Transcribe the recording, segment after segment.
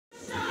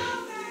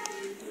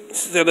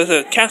So there's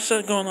a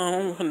concert going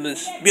on in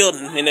this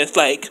building, and it's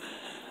like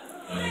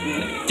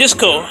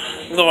disco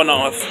going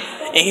on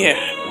in here,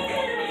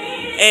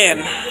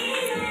 and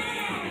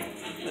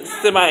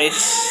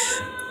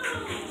somebody's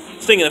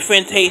singing a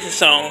Fantasia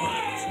song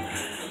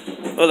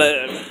of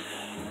the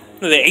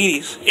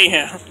 80s in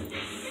here.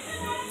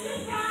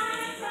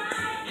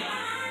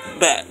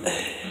 But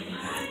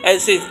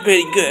it's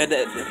pretty good,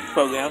 that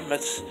program.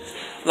 That's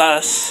a lot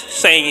of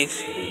singing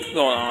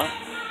going on.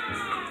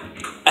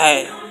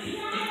 I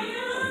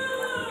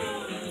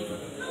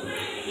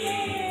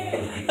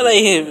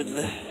like him, and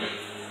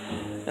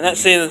not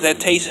saying that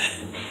taste.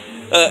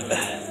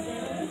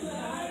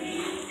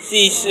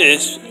 She's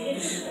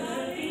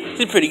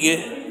pretty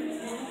good.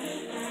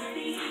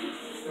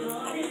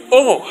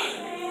 Oh,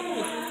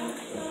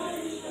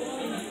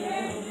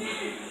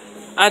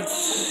 I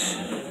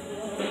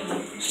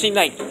seen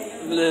like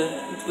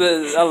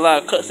a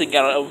lot of cuts they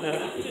got over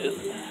here.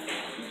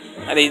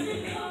 Are they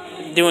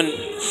doing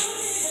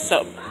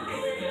something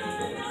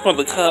for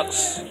the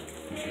cups?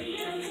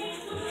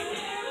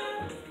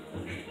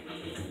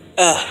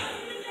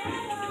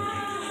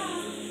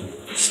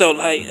 So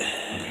like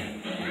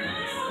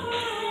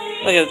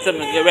at something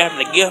they're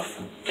wrapping a gift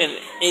in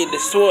the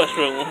storage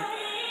room.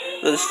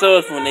 The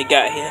storage room they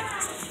got here.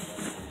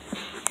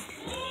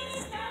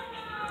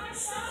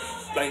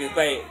 Like it's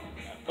like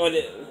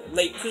the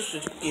late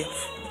Christmas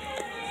gift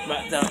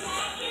wrapped up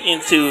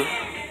into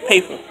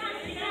paper.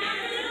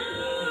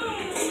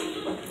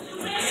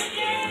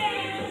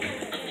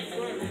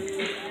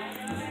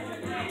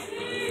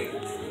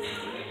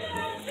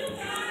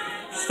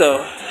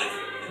 So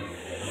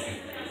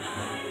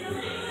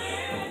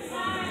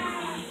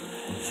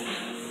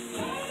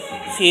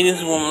see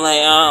this woman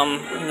like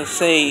let's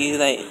say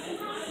like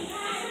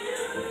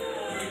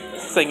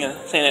singing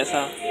that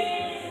song.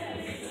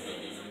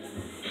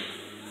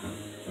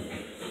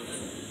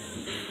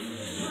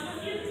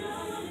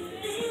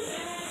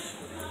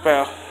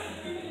 Well,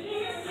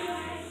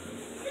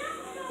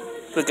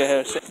 look at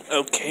her.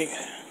 Okay,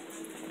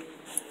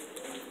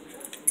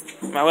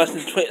 my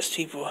Western Twitch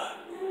people.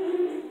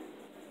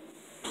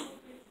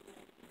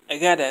 I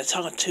got to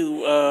talk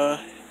to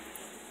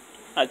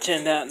I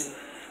turned out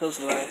those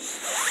guys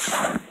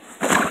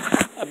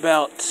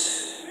about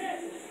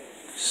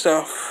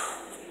stuff.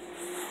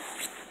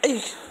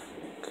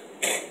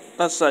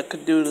 That's I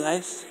could do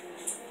life,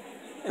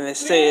 and it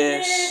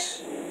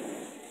says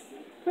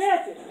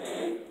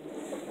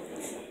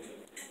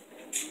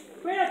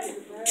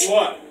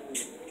what?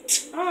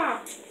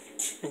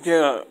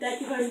 Yeah.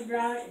 Thank you for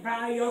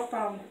buying your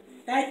phone.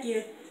 Thank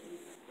you.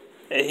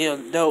 And he'll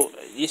know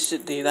you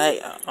should be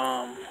like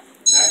Not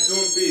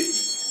doing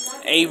business.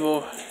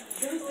 able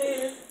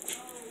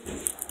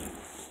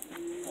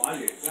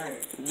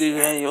do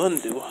what you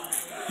want to do.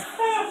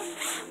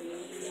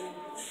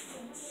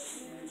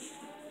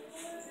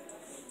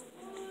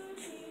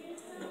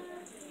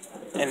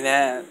 And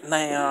that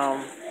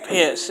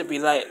parents should be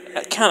like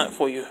accounted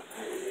for you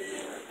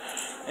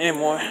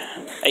anymore,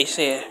 they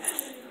said.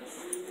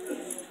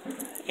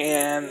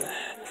 And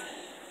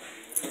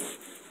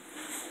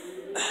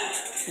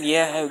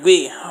yeah, I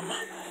agree.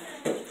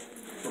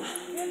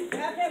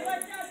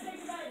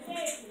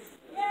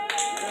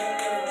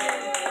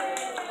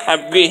 I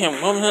agree him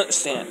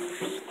 100%.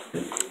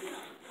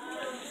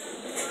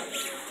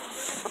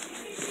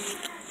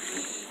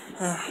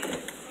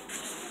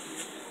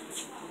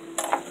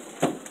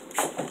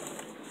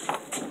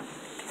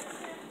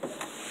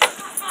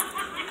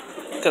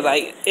 Cause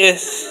like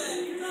it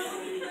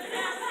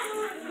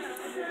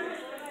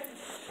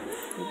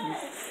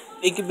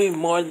could be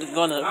more than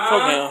gonna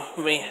program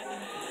for me,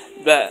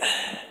 but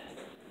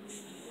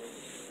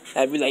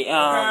I'd be like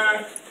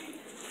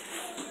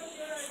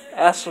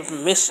ask for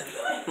permission.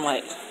 I'm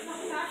like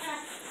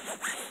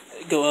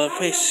go other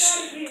place.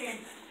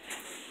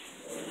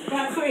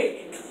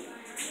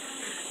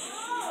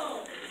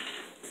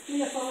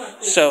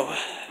 So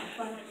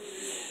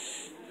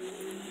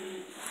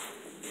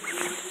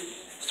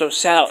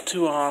shout out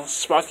to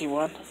Sparky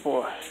One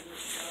for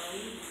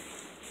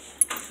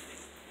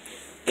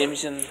giving me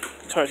some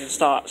encouraging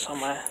starts on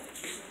my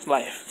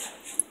life.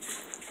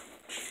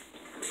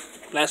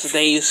 Last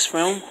day's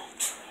film,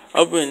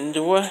 Open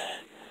Door,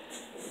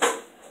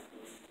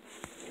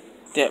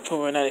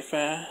 Deadpool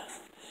 95.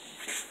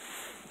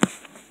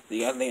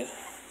 See y'all later.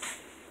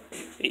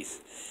 Peace.